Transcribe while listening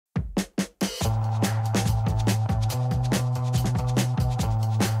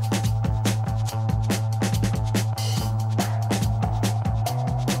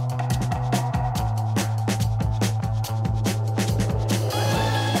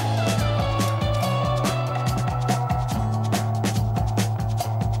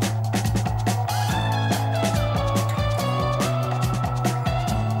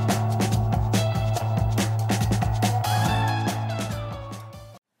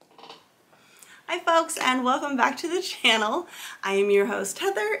Hi folks, and welcome back to the channel. I am your host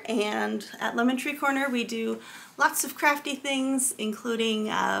Heather, and at Lemon Tree Corner we do lots of crafty things, including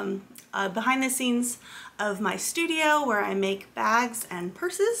behind the scenes of my studio where I make bags and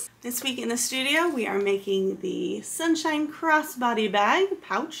purses. This week in the studio we are making the Sunshine Crossbody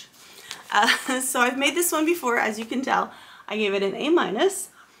Pouch. So I've made this one before, as you can tell. I gave it an A-.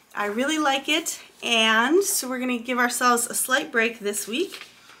 I really like it, and so we're going to give ourselves a slight break this week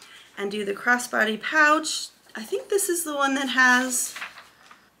and do the crossbody pouch. I think this is the one that has,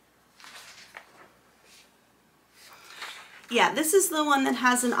 yeah, this is the one that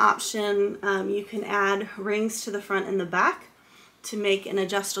has an option. You can add rings to the front and the back to make an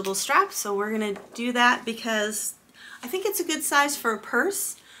adjustable strap. So we're going to do that because I think it's a good size for a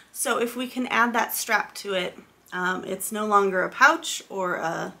purse. So if we can add that strap to it, it's no longer a pouch or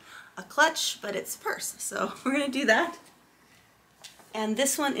a clutch, but it's a purse. So we're going to do that. And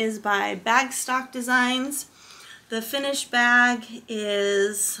this one is by Bagstock Designs. The finished bag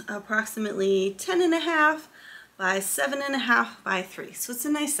is approximately 10.5 by 7.5 by 3. So it's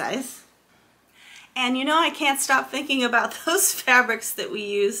a nice size. And you know, I can't stop thinking about those fabrics that we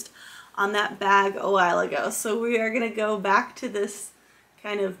used on that bag a while ago. So we are going to go back to this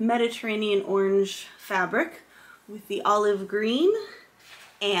kind of Mediterranean orange fabric with the olive green.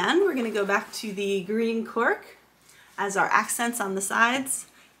 And we're going to go back to the green cork as our accents on the sides.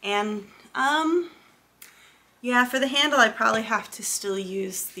 And yeah, for the handle I probably have to still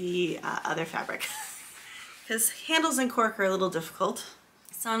use the other fabric because handles and cork are a little difficult.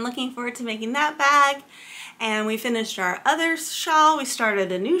 So I'm looking forward to making that bag. And we finished our other shawl. We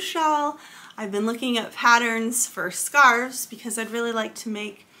started a new shawl. I've been looking at patterns for scarves because I'd really like to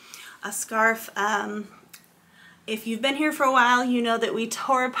make a scarf. If you've been here for a while, you know that we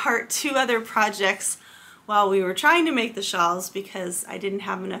tore apart 2 other projects while we were trying to make the shawls because I didn't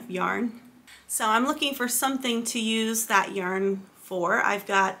have enough yarn. So I'm looking for something to use that yarn for. I've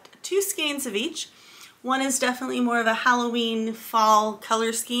got 2 skeins of each. One is definitely more of a Halloween fall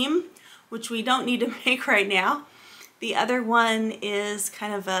color scheme, which we don't need to make right now. The other one is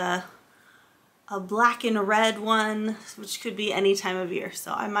kind of a black and red one, which could be any time of year.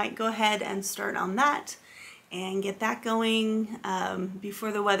 So I might go ahead and start on that and get that going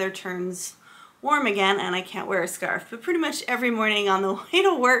before the weather turns warm again and I can't wear a scarf. But pretty much every morning on the way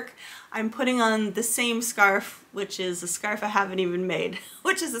to work I'm putting on the same scarf, which is a scarf I haven't even made,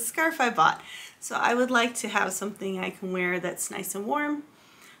 which is a scarf I bought. So I would like to have something I can wear that's nice and warm.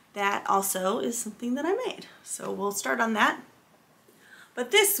 That also is something that I made. So we'll start on that. But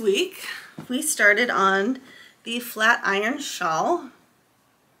this week we started on the flat iron shawl.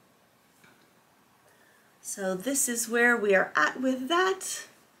 So this is where we are at with that.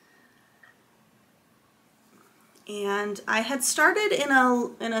 And I had started in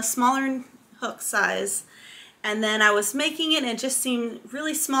a smaller hook size, and then I was making it and it just seemed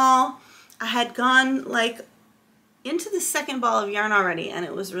really small. I had gone like into the second ball of yarn already and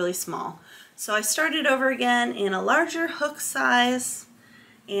it was really small. So I started over again in a larger hook size,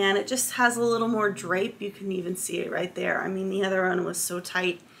 and it just has a little more drape. You can even see it right there. I mean, the other one was so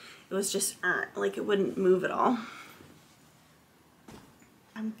tight, it was just like it wouldn't move at all.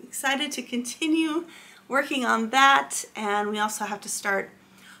 I'm excited to continue working on that, and we also have to start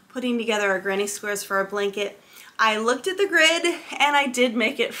putting together our granny squares for our blanket. I looked at the grid and I did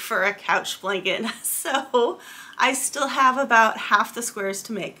make it for a couch blanket, so I still have about half the squares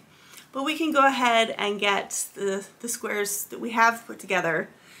to make. But we can go ahead and get the squares that we have put together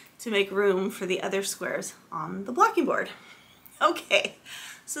to make room for the other squares on the blocking board. Okay,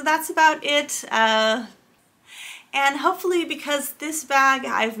 so that's about it. And hopefully, because this bag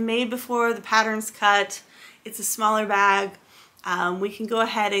I've made before, the pattern's cut, it's a smaller bag, we can go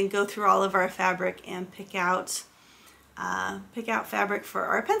ahead and go through all of our fabric and pick out fabric for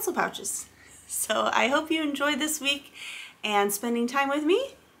our pencil pouches. So I hope you enjoyed this week and spending time with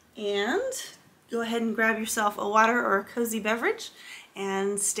me, and go ahead and grab yourself a water or a cozy beverage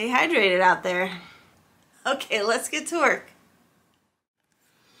and stay hydrated out there. Okay, let's get to work.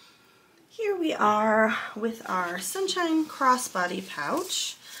 Here we are with our Sunshine Crossbody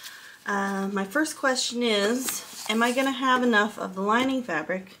Pouch. My first question is, am I going to have enough of the lining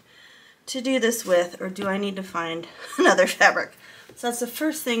fabric to do this with, or do I need to find another fabric? So that's the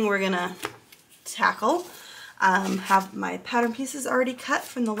first thing we're going to tackle. Have my pattern pieces already cut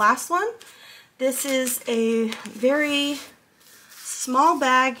from the last one. This is a very small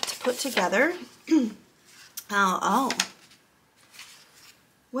bag to put together.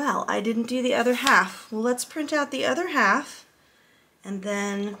 Well, I didn't do the other half. Well, let's print out the other half, and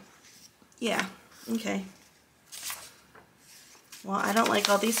then, yeah, okay. well, I don't like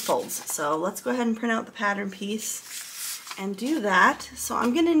all these folds, so let's go ahead and print out the pattern piece and do that. So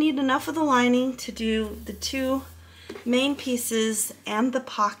I'm going to need enough of the lining to do the two main pieces and the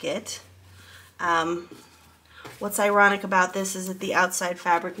pocket. What's ironic about this is that the outside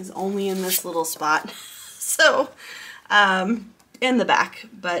fabric is only in this little spot, so in the back,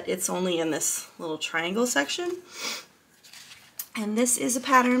 but it's only in this little triangle section. And this is a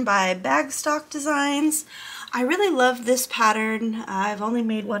pattern by Bagstock Designs. I really love this pattern. I've only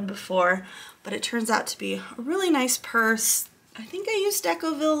made one before, but it turns out to be a really nice purse. I think I used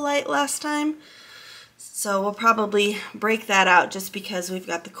Decoville Light last time, so we'll probably break that out just because we've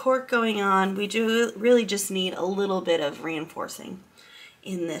got the cork going on. We do really just need a little bit of reinforcing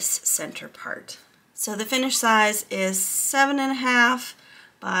in this center part. So the finished size is 10.5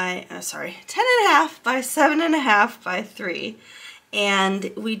 by 7.5 by 3.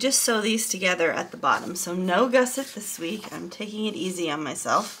 And we just sew these together at the bottom. So no gusset this week. I'm taking it easy on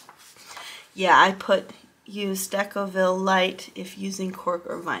myself. Yeah, I use Decoville Light if using cork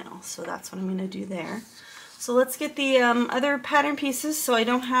or vinyl. So that's what I'm going to do there. So let's get the other pattern pieces so I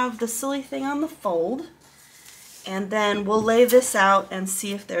don't have the silly thing on the fold. And then we'll lay this out and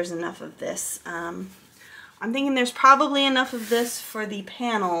see if there's enough of this. I'm thinking there's probably enough of this for the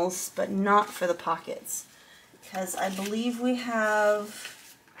panels, but not for the pockets. Because I believe we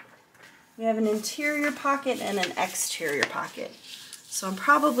have an interior pocket and an exterior pocket. So I'm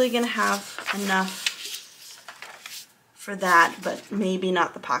probably going to have enough for that, but maybe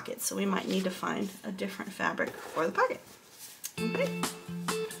not the pocket. So we might need to find a different fabric for the pocket. Okay.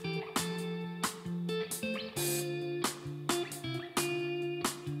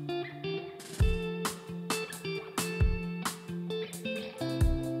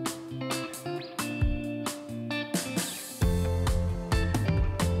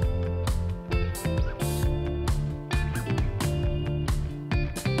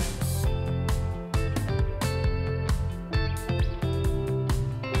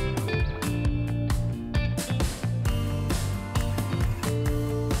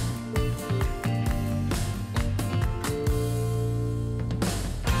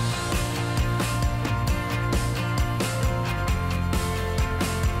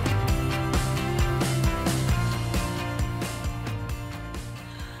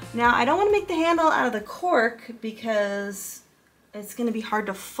 Now I don't want to make the handle out of the cork because it's going to be hard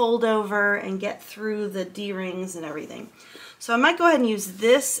to fold over and get through the D-rings and everything. So I might go ahead and use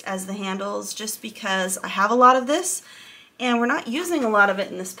this as the handles just because I have a lot of this and we're not using a lot of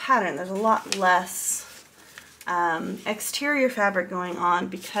it in this pattern. There's a lot less exterior fabric going on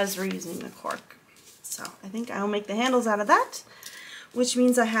because we're using the cork. So I think I'll make the handles out of that, which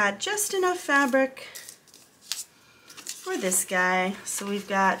means I had just enough fabric for this guy. So we've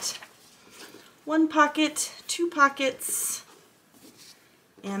got one pocket, two pockets,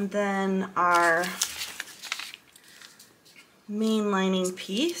 and then our main lining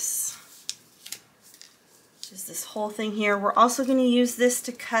piece, which is this whole thing here. We're also going to use this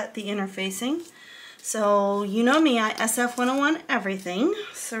to cut the interfacing. So you know me, I SF101 everything.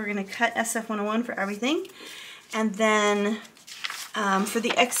 So we're going to cut SF101 for everything. And then for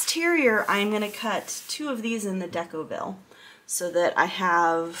the exterior, I'm going to cut two of these in the Decoville so that I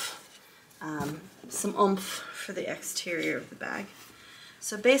have some oomph for the exterior of the bag.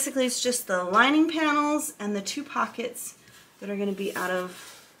 So basically it's just the lining panels and the two pockets that are going to be out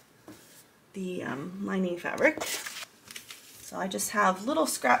of the lining fabric. So I just have little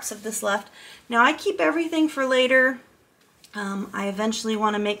scraps of this left. Now I keep everything for later. I eventually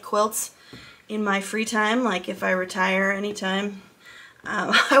want to make quilts in my free time, like if I retire anytime.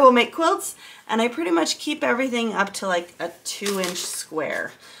 I will make quilts, and I pretty much keep everything up to like a 2-inch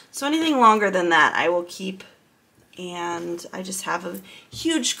square. So anything longer than that I will keep, and I just have a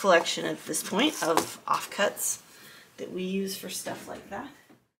huge collection at this point of offcuts that we use for stuff like that.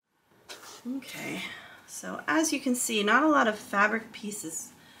 Okay, so as you can see, not a lot of fabric pieces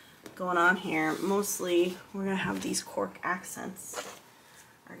going on here. Mostly we're going to have these cork accents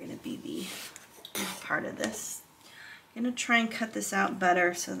are going to be the big part of this. I'm going to try and cut this out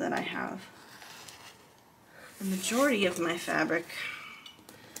better so that I have the majority of my fabric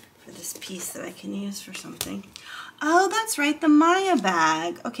for this piece that I can use for something. Oh, that's right, the Maya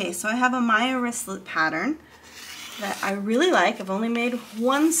bag. Okay, so I have a Maya wristlet pattern that I really like. I've only made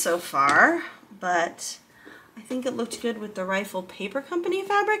one so far, but I think it looked good with the Rifle Paper Company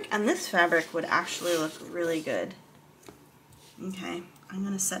fabric, and this fabric would actually look really good. Okay, I'm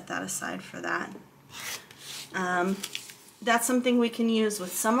going to set that aside for that. That's something we can use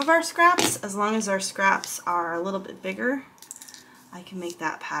with some of our scraps. As long as our scraps are a little bit bigger, I can make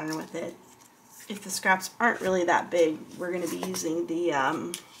that pattern with it. if the scraps aren't really that big, we're going to be using the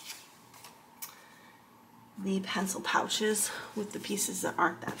pencil pouches with the pieces that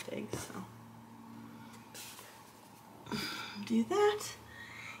aren't that big. So do that.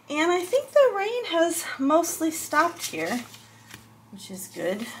 And I think the rain has mostly stopped here, which is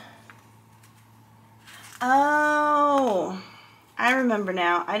good. Oh, I remember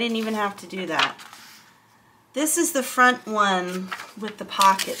now. I didn't even have to do that. This is the front one with the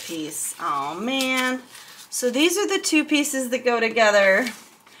pocket piece. Oh man. So these are the two pieces that go together,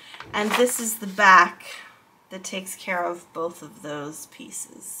 and this is the back that takes care of both of those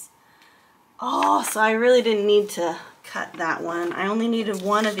pieces. Oh, so I really didn't need to cut that one. I only needed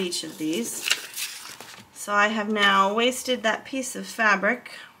one of each of these. So I have now wasted that piece of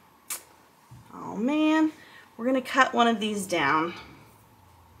fabric. Oh man. We're going to cut one of these down.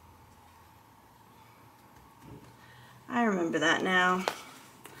 I remember that now.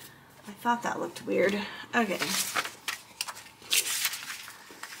 I thought that looked weird. Okay.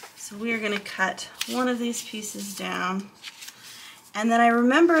 So we are going to cut one of these pieces down. And then I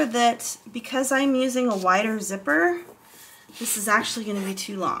remember that because I'm using a wider zipper, this is actually going to be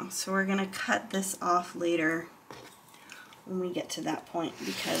too long. So we're going to cut this off later when we get to that point,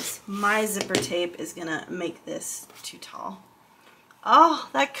 because my zipper tape is going to make this too tall. Oh,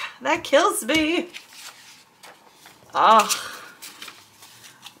 that kills me. Oh,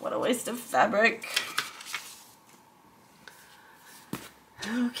 what a waste of fabric.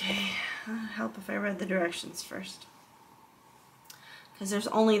 Okay, it'll help if I read the directions first, because there's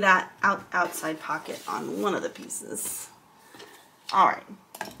only that outside pocket on one of the pieces. Alright,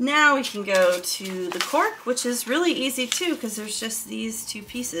 now we can go to the cork, which is really easy too, because there's just these two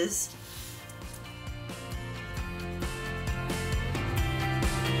pieces.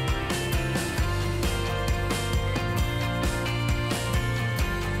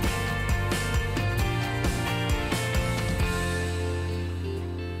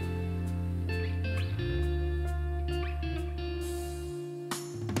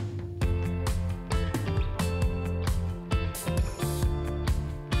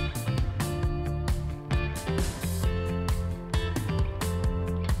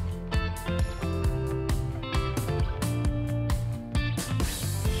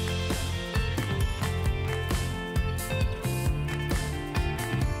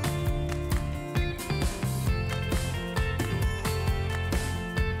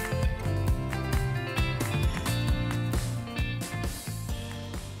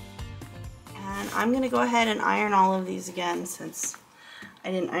 I'm going to go ahead and iron all of these again, since I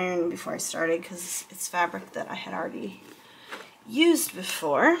didn't iron before I started, because it's fabric that I had already used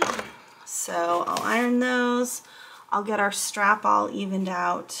before. So I'll iron those. I'll get our strap all evened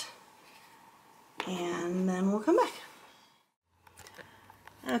out, and then we'll come back.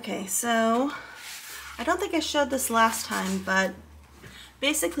 Okay, so I don't think I showed this last time, but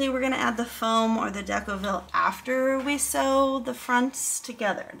basically we're going to add the foam or the Decoville after we sew the fronts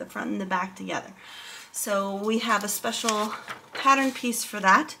together, the front and the back together. So we have a special pattern piece for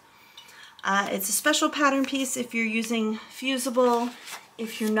that. It's a special pattern piece if you're using fusible.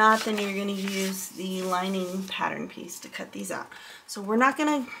 If you're not, then you're going to use the lining pattern piece to cut these out. So we're not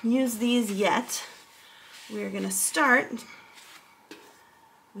going to use these yet. We're going to start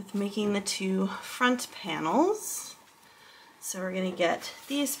with making the two front panels. So we're going to get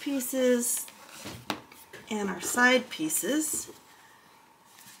these pieces and our side pieces.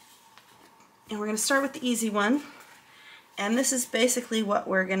 And we're going to start with the easy one. And this is basically what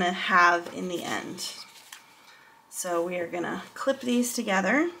we're going to have in the end. So we are going to clip these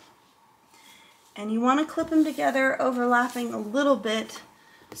together. And you want to clip them together overlapping a little bit,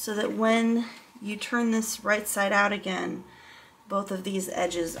 so that when you turn this right side out again, both of these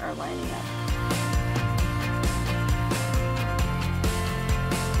edges are lining up.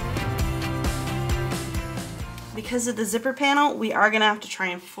 Because of the zipper panel, we are going to have to try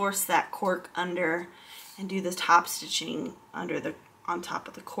and force that cork under and do the top stitching on top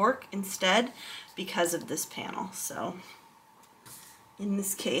of the cork instead, because of this panel. So in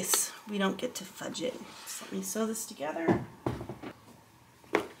this case, we don't get to fudge it. So let me sew this together.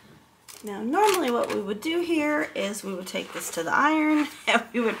 Now normally what we would do here is we would take this to the iron and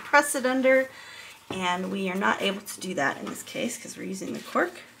we would press it under, and we are not able to do that in this case because we're using the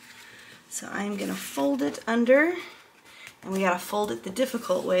cork. So I'm going to fold it under, and we got to fold it the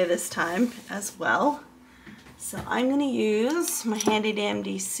difficult way this time as well. So I'm going to use my handy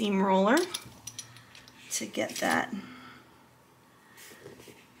dandy seam roller to get that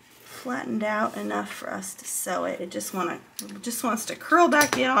flattened out enough for us to sew it. It just wants to curl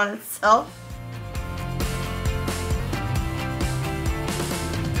back in on itself.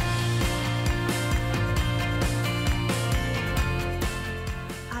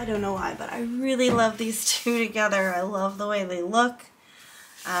 I don't know why, but I really love these two together. I love the way they look.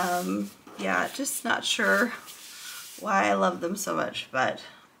 Yeah, just not sure why I love them so much, but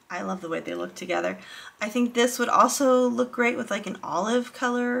I love the way they look together. I think this would also look great with like an olive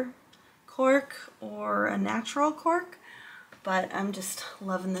color cork or a natural cork, but I'm just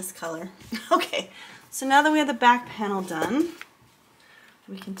loving this color. Okay, so now that we have the back panel done,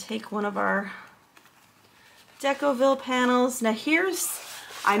 we can take one of our Decoville panels. Now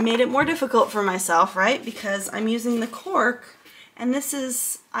I made it more difficult for myself, right? Because I'm using the cork, and this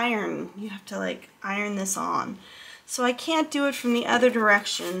is iron. You have to like iron this on. So I can't do it from the other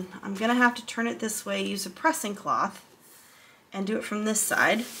direction. I'm gonna have to turn it this way, use a pressing cloth, and do it from this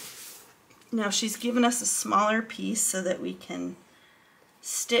side. Now she's given us a smaller piece so that we can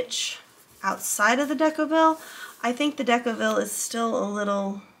stitch outside of the Decoville. I think the Decoville is still a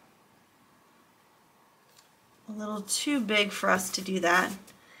little too big for us to do that.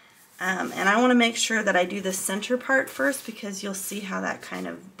 And I want to make sure that I do the center part first, because you'll see how that kind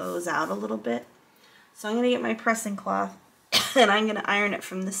of bows out a little bit. So I'm going to get my pressing cloth and I'm going to iron it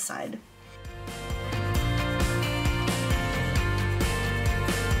from this side.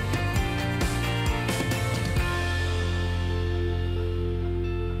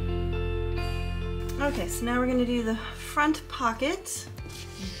 Okay, so now we're going to do the front pocket.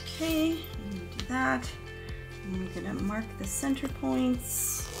 Okay, I'm going to do that. I'm going to mark the center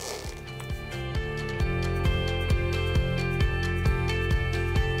points.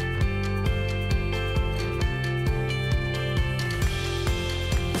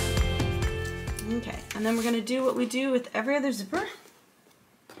 Okay, and then we're going to do what we do with every other zipper,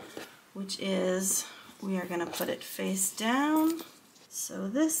 which is we are going to put it face down, sew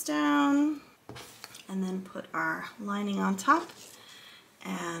this down, and then put our lining on top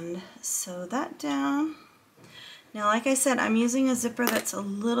and sew that down. Now, like I said, I'm using a zipper that's a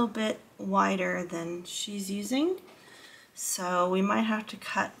little bit wider than she's using, so we might have to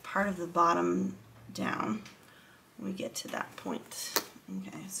cut part of the bottom down when we get to that point.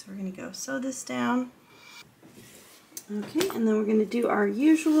 Okay, so we're going to go sew this down. Okay, and then we're going to do our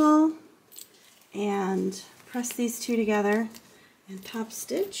usual and press these two together and top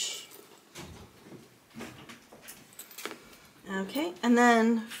stitch. Okay, and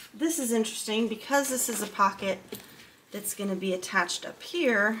then this is interesting because this is a pocket that's going to be attached up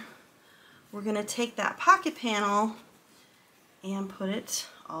here. We're going to take that pocket panel and put it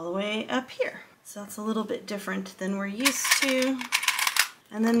all the way up here. So that's a little bit different than we're used to.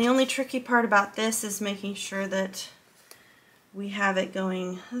 And then the only tricky part about this is making sure that we have it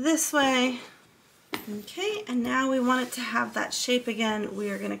going this way. Okay, and now we want it to have that shape again. We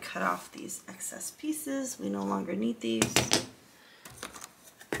are going to cut off these excess pieces. We no longer need these.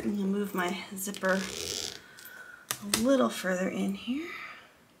 I'm going to move my zipper a little further in here.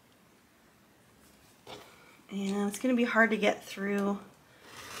 And it's going to be hard to get through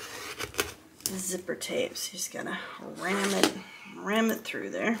the zipper tape, so you just got to ram it through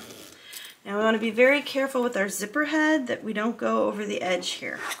there. Now we want to be very careful with our zipper head that we don't go over the edge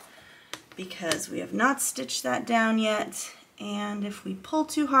here, because we have not stitched that down yet, and if we pull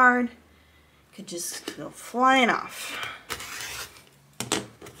too hard, it could just go flying off.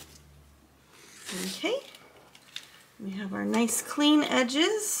 Okay, we have our nice clean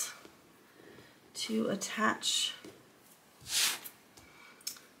edges to attach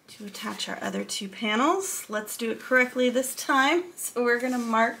our other two panels. Let's do it correctly this time. So we're going to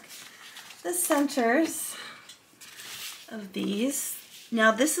mark the centers of these.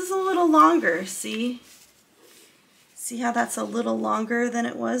 Now this is a little longer, see how that's a little longer than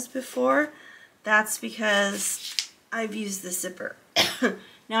it was before? That's because I've used the zipper.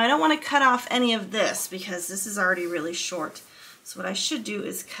 Now I don't want to cut off any of this because this is already really short. So what I should do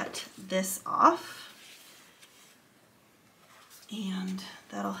is cut this off, and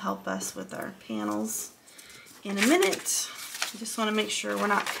that'll help us with our panels in a minute. I just want to make sure we're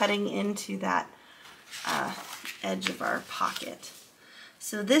not cutting into that edge of our pocket.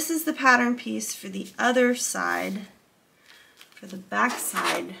 So this is the pattern piece for the other side, for the back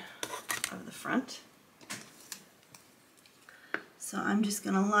side of the front. So I'm just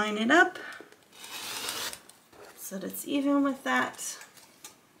going to line it up so that it's even with that.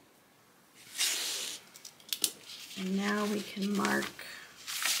 And now we can mark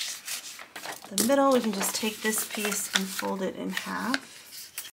the middle. We can just take this piece and fold it in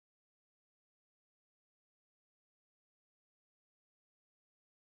half.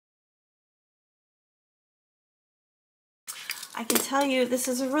 I can tell you this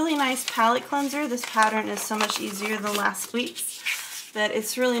is a really nice palette cleanser. This pattern is so much easier than last week's that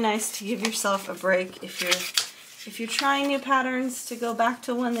it's really nice to give yourself a break if you're if you're trying new patterns, to go back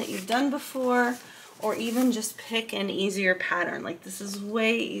to one that you've done before, or even just pick an easier pattern. Like this is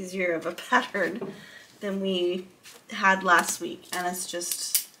way easier of a pattern than we had last week, and it's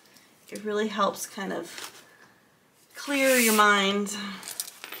just, it really helps kind of clear your mind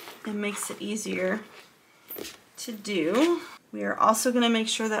and makes it easier to do. We are also going to make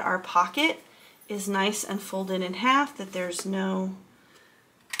sure that our pocket is nice and folded in half, that there's no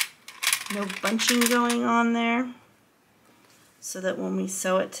bunching going on there, so that when we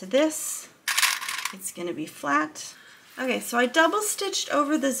sew it to this, it's going to be flat. Okay, so I double stitched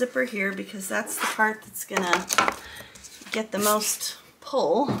over the zipper here because that's the part that's going to get the most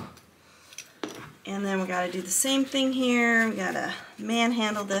pull. And then we got to do the same thing here. We got to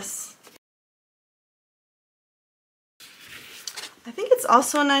manhandle this. I think it's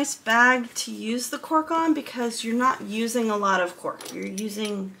also a nice bag to use the cork on because you're not using a lot of cork. You're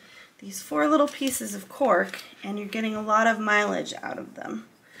using these 4 little pieces of cork and you're getting a lot of mileage out of them.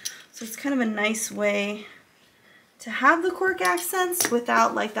 So it's kind of a nice way to have the cork accents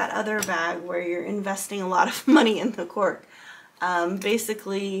without like that other bag where you're investing a lot of money in the cork.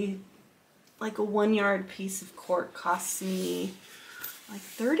 Basically, like a 1 yard piece of cork costs me like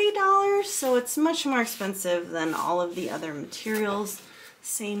 $30, so it's much more expensive than all of the other materials.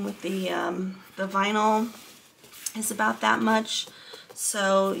 Same with the vinyl is about that much.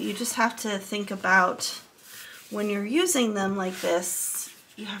 So you just have to think about, when you're using them like this,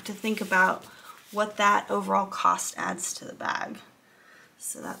 you have to think about what that overall cost adds to the bag.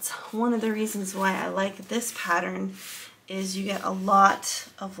 So that's one of the reasons why I like this pattern, is you get a lot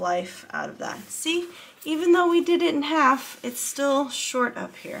of life out of that. See, even though we did it in half, it's still short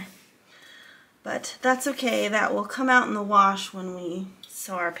up here. But that's okay, that will come out in the wash when we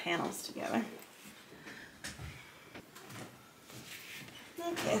sew our panels together.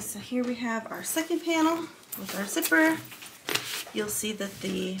 Okay, so here we have our second panel with our zipper. You'll see that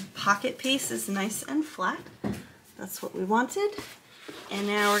the pocket piece is nice and flat. That's what we wanted. And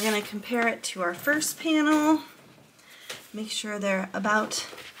now we're going to compare it to our first panel. Make sure they're about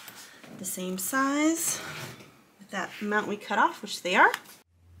the same size with that amount we cut off, which they are.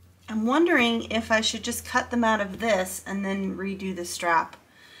 I'm wondering if I should just cut them out of this and then redo the strap.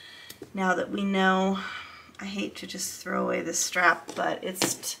 Now that we know, I hate to just throw away the strap, but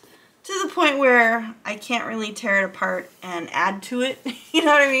it's to the point where I can't really tear it apart and add to it, you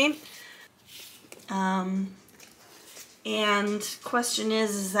know what I mean? And question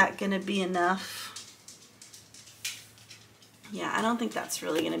is that gonna be enough? Yeah, I don't think that's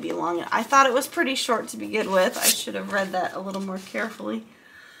really gonna be long. I thought it was pretty short to begin with. I should have read that a little more carefully.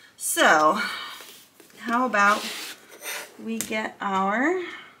 So, how about we get our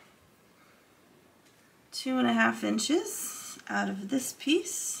 2.5 inches out of this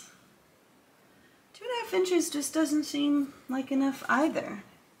piece. 2.5 inches just doesn't seem like enough either.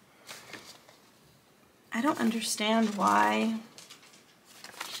 I don't understand why.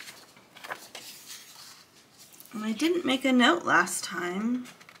 And I didn't make a note last time.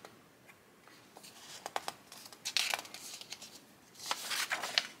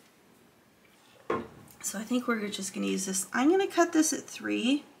 So I think we're just going to use this. I'm going to cut this at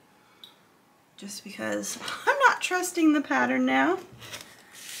 3 just because I'm not trusting the pattern now.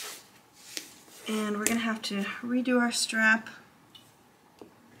 And we're going to have to redo our strap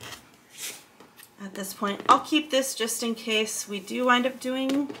at this point. I'll keep this just in case we do wind up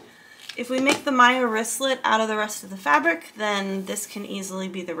doing, if we make the Maya wristlet out of the rest of the fabric, then this can easily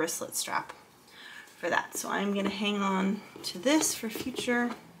be the wristlet strap for that. So I'm going to hang on to this for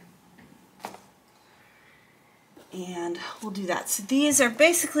future. And we'll do that. So these are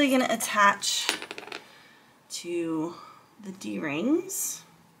basically going to attach to the D-rings.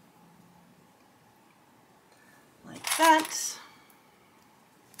 Like that.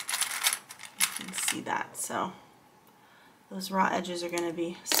 You can see that. So those raw edges are going to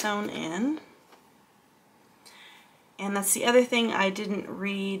be sewn in. And that's the other thing I didn't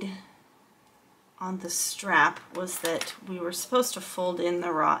read on the strap, was that we were supposed to fold in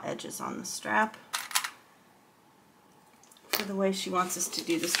the raw edges on the strap for the way she wants us to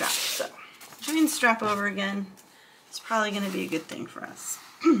do the strap. So doing the strap over again is probably going to be a good thing for us.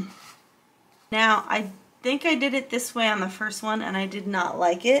 Now I think I did it this way on the first one and I did not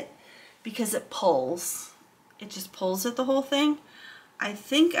like it because it pulls. It just pulls at the whole thing. I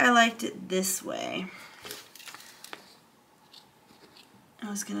think I liked it this way. I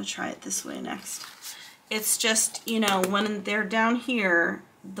was going to try it this way next. It's just, you know, when they're down here,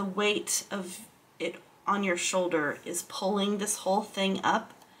 the weight of it on your shoulder is pulling this whole thing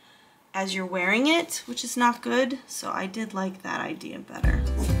up as you're wearing it, which is not good. So I did like that idea better.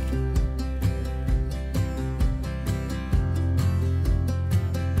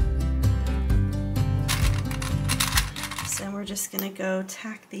 just going to go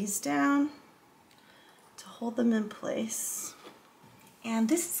tack these down to hold them in place. And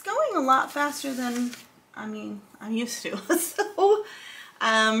this is going a lot faster than, I'm used to. So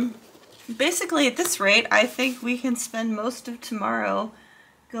basically at this rate, I think we can spend most of tomorrow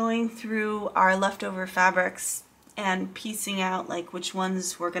going through our leftover fabrics and piecing out like which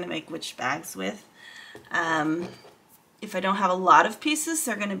ones we're going to make which bags with. If I don't have a lot of pieces,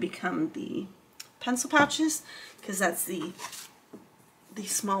 they're going to become the pencil pouches, because that's the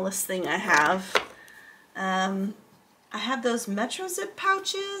smallest thing I have. I have those Metro Zip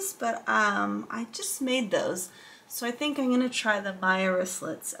pouches, but I just made those. So I think I'm going to try the Maya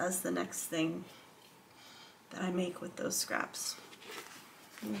wristlets as the next thing that I make with those scraps.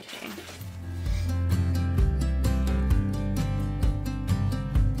 Okay.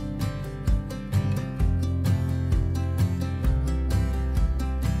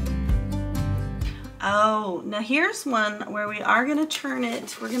 Oh, now here's one where we are going to turn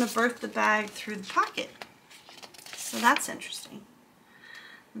it, we're going to birth the bag through the pocket. So that's interesting.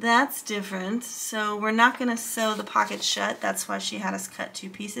 That's different. So we're not going to sew the pocket shut. That's why she had us cut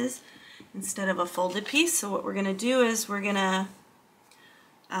 2 pieces instead of a folded piece. So what we're going to do is we're going to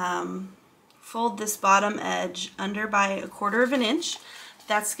fold this bottom edge under by 1/4 inch.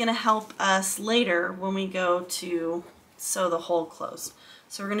 That's going to help us later when we go to sew the hole closed.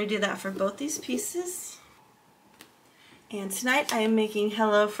 So we're going to do that for both these pieces. And tonight I am making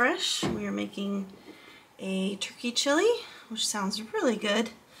HelloFresh. We are making a turkey chili, which sounds really good.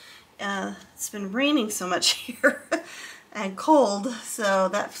 It's been raining so much here and cold, so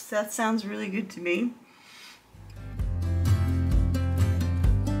that sounds really good to me.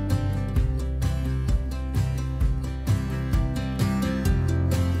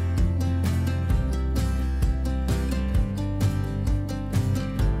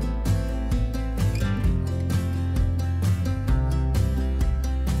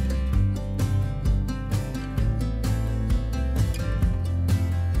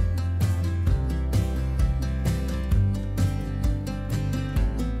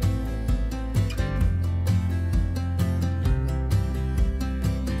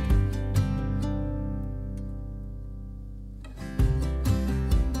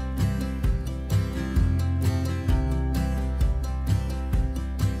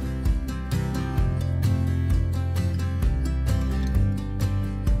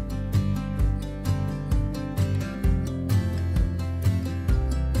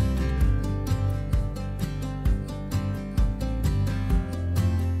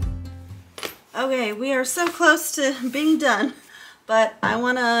 Okay, we are so close to being done, but I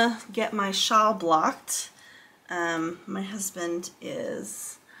want to get my shawl blocked. My husband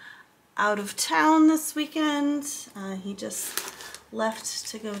is out of town this weekend. He just left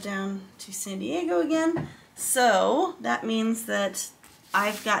to go down to San Diego again. So that means that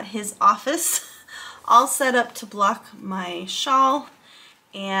I've got his office all set up to block my shawl,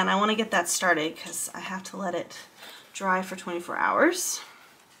 and I want to get that started because I have to let it dry for 24 hours.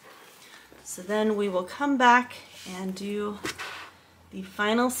 So then we will come back and do the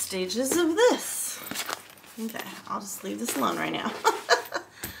final stages of this. Okay, I'll just leave this alone right now.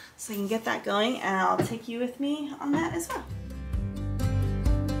 So I can get that going, and I'll take you with me on that as well.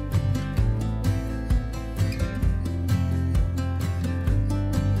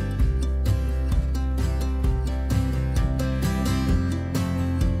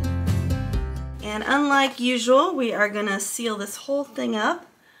 And unlike usual, we are going to seal this whole thing up.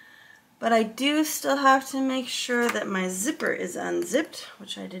 But I do still have to make sure that my zipper is unzipped,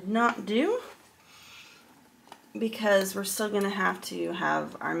 which I did not do, because we're still going to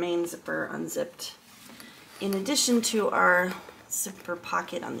have our main zipper unzipped in addition to our zipper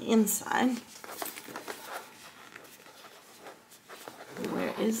pocket on the inside.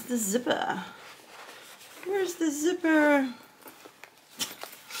 Where is the zipper? Where's the zipper?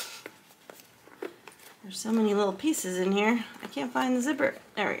 There's so many little pieces in here. I can't find the zipper.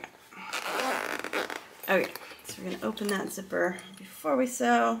 There we go. Okay, so we're going to open that zipper before we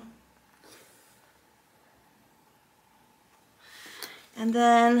sew. And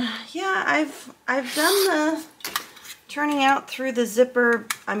then, yeah, I've done the turning out through the zipper,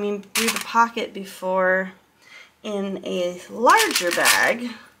 through the pocket before in a larger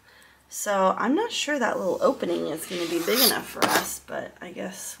bag. So I'm not sure that little opening is going to be big enough for us, but I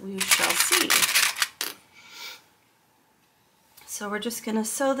guess we shall see. So we're just going to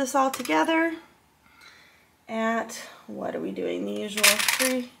sew this all together at, what are we doing, the usual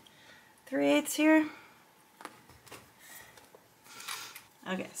 3/8 here?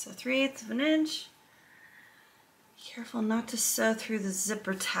 Okay, so 3/8 of an inch. Careful not to sew through the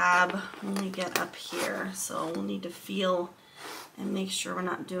zipper tab when we get up here, so we'll need to feel and make sure we're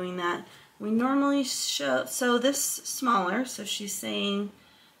not doing that. We normally sew this smaller, so she's saying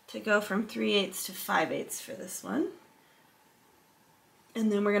to go from 3/8 to 5/8 for this one.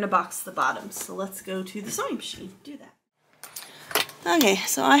 And then we're going to box the bottom. So let's go to the sewing machine, do that. Okay,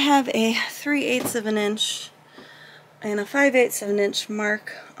 so I have a 3/8 of an inch and a 5/8 of an inch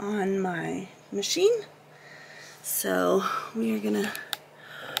mark on my machine. So we are going to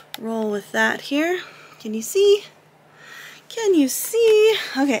roll with that here. Can you see? Can you see?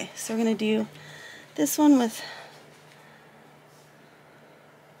 Okay, so we're going to do this one with,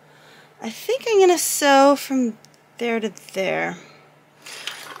 I think I'm going to sew from there to there.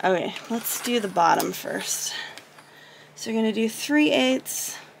 Okay, let's do the bottom first. So we're going to do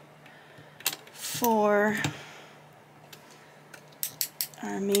 3/8 for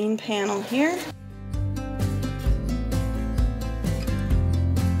our main panel here.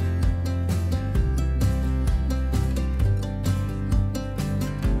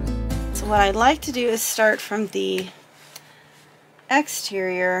 What I'd like to do is start from the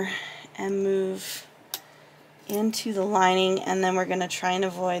exterior and move into the lining, and then we're going to try and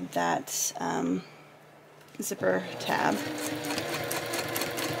avoid that zipper tab.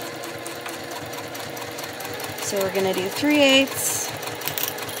 So we're going to do 3/8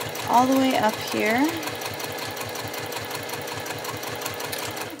 all the way up here.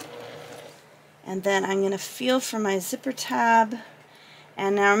 And then I'm going to feel for my zipper tab.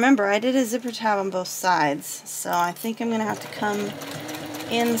 And now remember, I did a zipper tab on both sides, so I think I'm going to have to come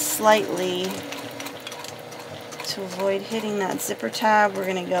in slightly to avoid hitting that zipper tab. We're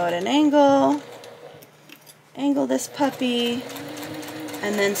going to go at an angle this puppy,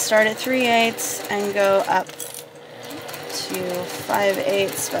 and then start at 3/8 and go up to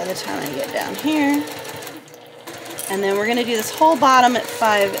 5/8 by the time I get down here. And then we're going to do this whole bottom at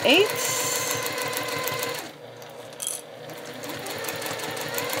 5/8.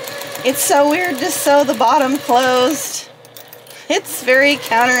 It's so weird to sew the bottom closed. It's very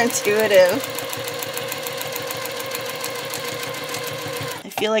counterintuitive. I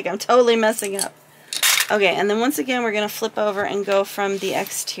feel like I'm totally messing up. Okay, and then once again we're going to flip over and go from the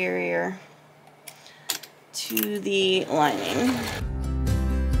exterior to the lining.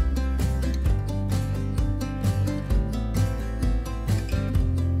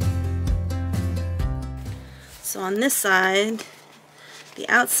 So on this side, the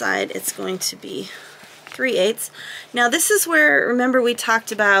outside, it's going to be 3/8. Now this is where, remember we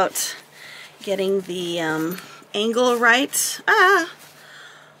talked about getting the angle right.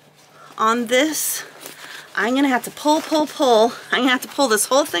 On this, I'm going to have to pull. I'm going to have to pull this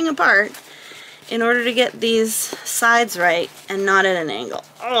whole thing apart in order to get these sides right and not at an angle.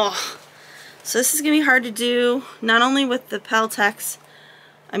 Oh, so this is going to be hard to do, not only with the Peltex,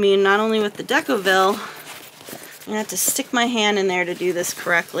 not only with the Decoville. I'm going to have to stick my hand in there to do this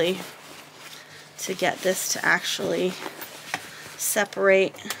correctly to get this to actually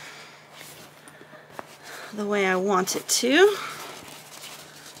separate the way I want it to.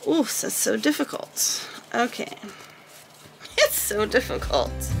 Ooh, that's so difficult. Okay. It's so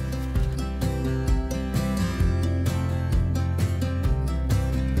difficult.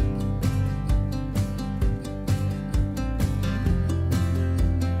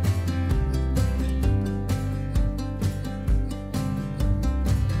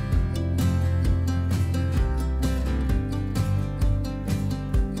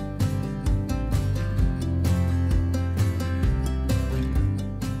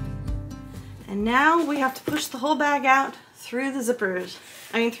 And now we have to push the whole bag out through the zippers.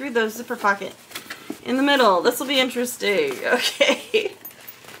 Through the zipper pocket in the middle. This will be interesting. Okay.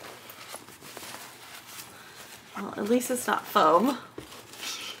 Well, at least it's not foam.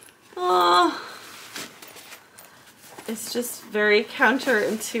 Oh, it's just very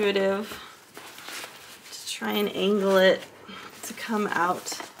counterintuitive to try and angle it to come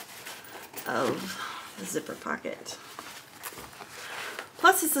out of the zipper pocket.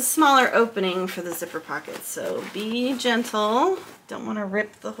 Plus it's a smaller opening for the zipper pocket, so be gentle. Don't want to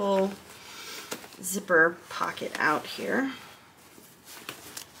rip the whole zipper pocket out here.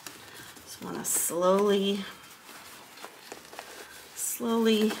 Just want to slowly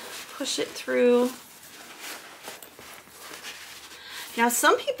push it through. Now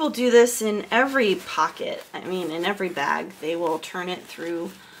some people do this in every pocket, in every bag. They will turn it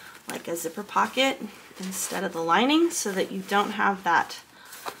through like a zipper pocket instead of the lining so that you don't have that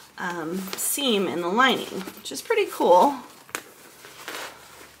seam in the lining, which is pretty cool.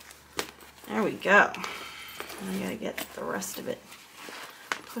 There we go. I gotta get the rest of it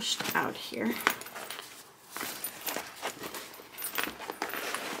pushed out here.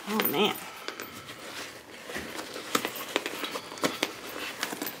 Oh man.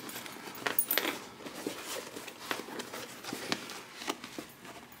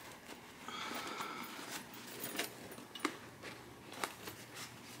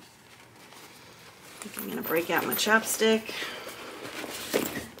 think I'm gonna break out my chopstick.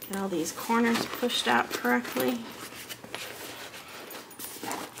 Get all these corners pushed out correctly.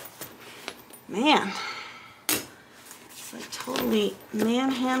 Man, it's like totally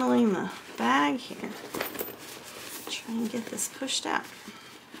manhandling the bag here. Try and get this pushed out.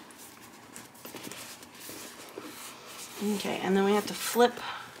 Okay, and then we have to flip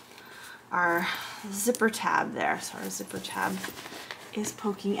our zipper tab there. So our zipper tab is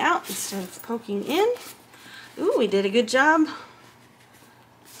poking out instead of poking in. Ooh, we did a good job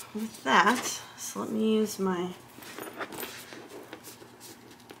with that. So let me use my,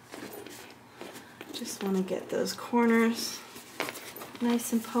 just want to get those corners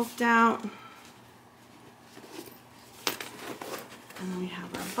nice and poked out. And then we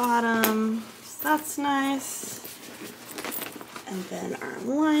have our bottom, so that's nice. And then our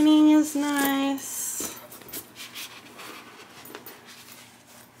lining is nice.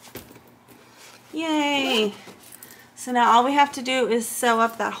 Yay! So now all we have to do is sew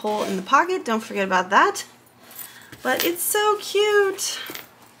up that hole in the pocket. Don't forget about that. But it's so cute.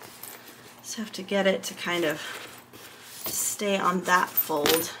 Just have to get it to kind of stay on that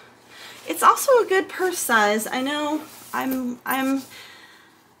fold. It's also a good purse size. I know I'm an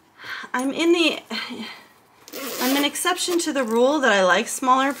exception to the rule that I like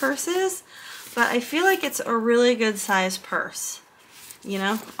smaller purses, but I feel like it's a really good size purse. You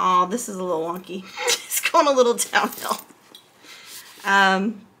know? Oh, this is a little wonky. It's going a little downhill.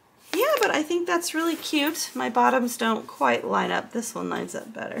 Yeah, but I think that's really cute. My bottoms don't quite line up. This one lines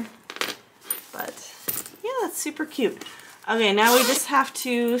up better. But yeah, that's super cute. Okay, now we just have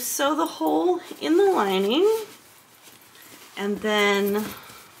to sew the hole in the lining, and then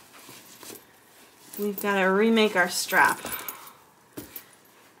we've got to remake our strap.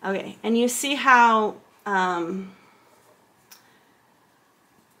 Okay, and you see how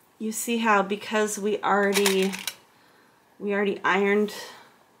because we already ironed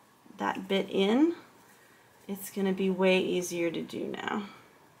that bit in, it's going to be way easier to do now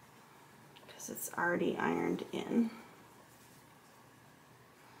because it's already ironed in.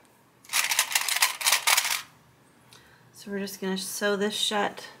 So we're just going to sew this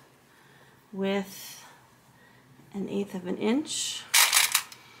shut with 1/8 of an inch.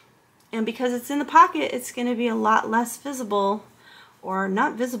 And because it's in the pocket, it's going to be a lot less visible, or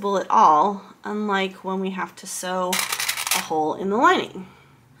not visible at all, unlike when we have to sew a hole in the lining.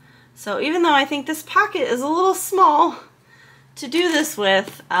 So even though I think this pocket is a little small to do this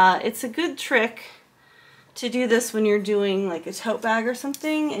with, it's a good trick to do this when you're doing like a tote bag or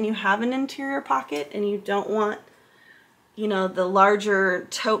something and you have an interior pocket and you don't want, you know, the larger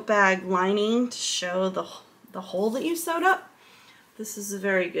tote bag lining to show the hole that you sewed up. This is a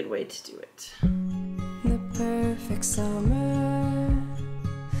very good way to do it. The perfect summer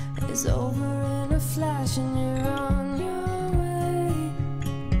is over in a flash and you're on your way.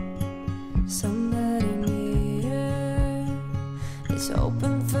 Somebody near is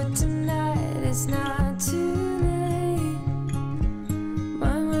open for tonight. It's not too late.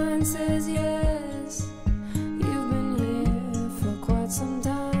 My mind says yes. You've been here for quite some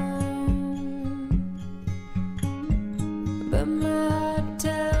time, but my heart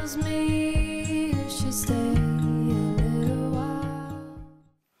tells me you should stay a little while.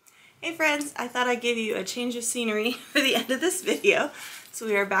 Hey friends, I thought I'd give you a change of scenery for the end of this video. So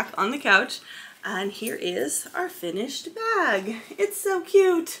we are back on the couch, and here is our finished bag. It's so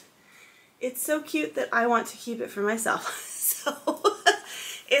cute. It's so cute that I want to keep it for myself. So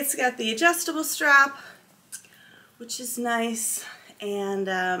it's got the adjustable strap, which is nice, and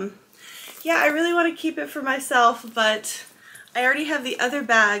yeah, I really want to keep it for myself, but I already have the other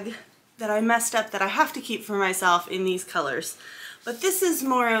bag that I messed up that I have to keep for myself in these colors. But this is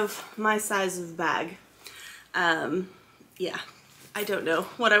more of my size of bag. Yeah, I don't know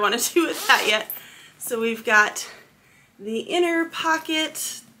what I want to do with that yet. So we've got the inner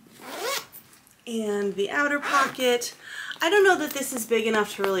pocket and the outer pocket. I don't know that this is big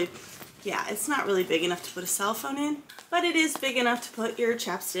enough to really, yeah, it's not really big enough to put a cell phone in, but it is big enough to put your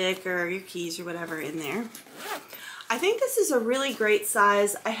chapstick or your keys or whatever in there. I think this is a really great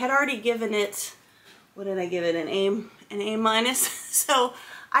size. I had already given it, what did I give it, an A minus. So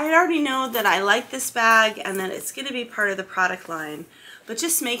I already know that I like this bag and that it's going to be part of the product line. But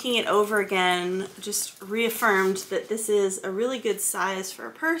just making it over again just reaffirmed that this is a really good size for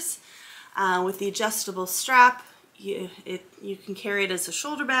a purse. With the adjustable strap, you can carry it as a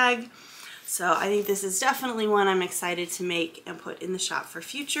shoulder bag. So I think this is definitely one I'm excited to make and put in the shop for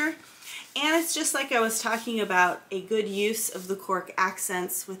future. And it's just like I was talking about, a good use of the cork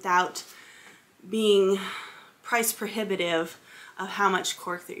accents without being price prohibitive of how much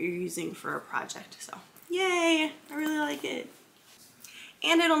cork that you're using for a project. So yay, I really like it.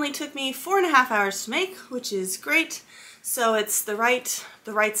 And it only took me 4.5 hours to make, which is great. So it's the right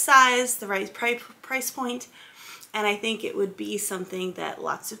size, the right price point, and I think it would be something that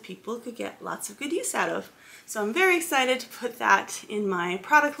lots of people could get lots of good use out of. So I'm very excited to put that in my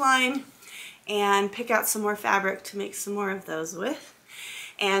product line and pick out some more fabric to make some more of those with.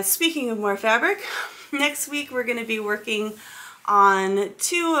 And speaking of more fabric, next week we're going to be working on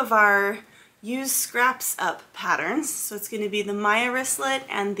 2 of our Use Scraps Up patterns. So it's going to be the Maya wristlet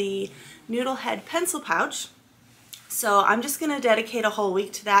and the Noodle Head pencil pouch. So I'm just going to dedicate a whole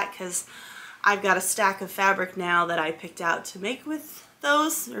week to that because I've got a stack of fabric now that I picked out to make with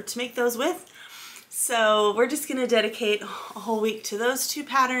those, or to make those with. So we're just going to dedicate a whole week to those 2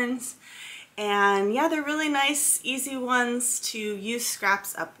 patterns. And yeah, they're really nice, easy ones to use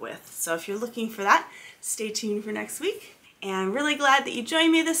scraps up with. So if you're looking for that, stay tuned for next week. And I'm really glad that you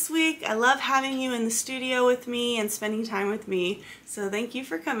joined me this week. I love having you in the studio with me and spending time with me. So thank you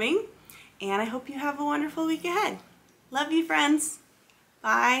for coming, and I hope you have a wonderful week ahead. Love you, friends.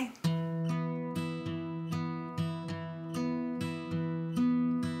 Bye.